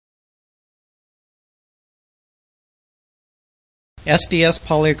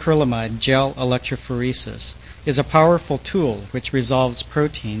SDS-Polyacrylamide gel electrophoresis is a powerful tool which resolves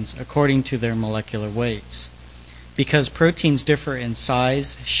proteins according to their molecular weights. Because proteins differ in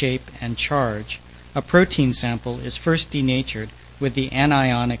size, shape, and charge, a protein sample is first denatured with the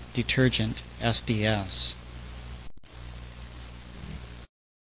anionic detergent SDS.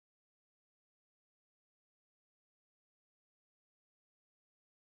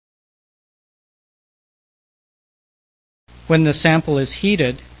 When the sample is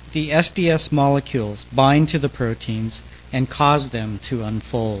heated, the SDS molecules bind to the proteins and cause them to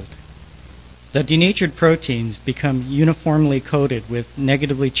unfold. The denatured proteins become uniformly coated with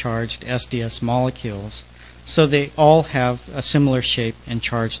negatively charged SDS molecules, so they all have a similar shape and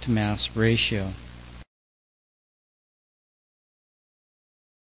charge-to-mass ratio.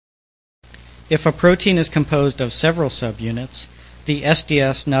 If a protein is composed of several subunits, the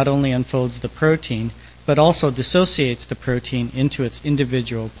SDS not only unfolds the protein, but also dissociates the protein into its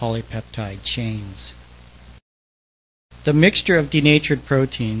individual polypeptide chains. The mixture of denatured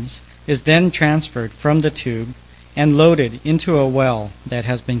proteins is then transferred from the tube and loaded into a well that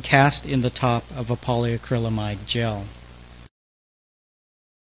has been cast in the top of a polyacrylamide gel.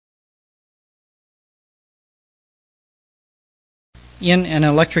 In an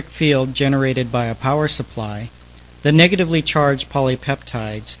electric field generated by a power supply, the negatively charged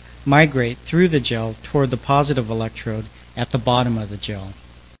polypeptides migrate through the gel toward the positive electrode at the bottom of the gel.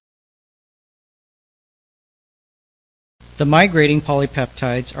 The migrating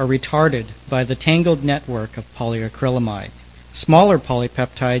polypeptides are retarded by the tangled network of polyacrylamide. Smaller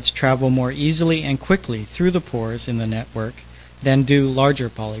polypeptides travel more easily and quickly through the pores in the network than do larger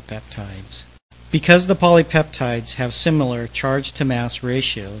polypeptides. Because the polypeptides have similar charge-to-mass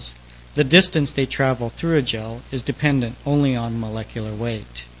ratios, the distance they travel through a gel is dependent only on molecular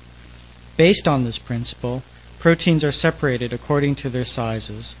weight. Based on this principle, proteins are separated according to their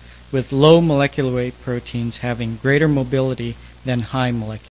sizes, with low molecular weight proteins having greater mobility than high molecular weight.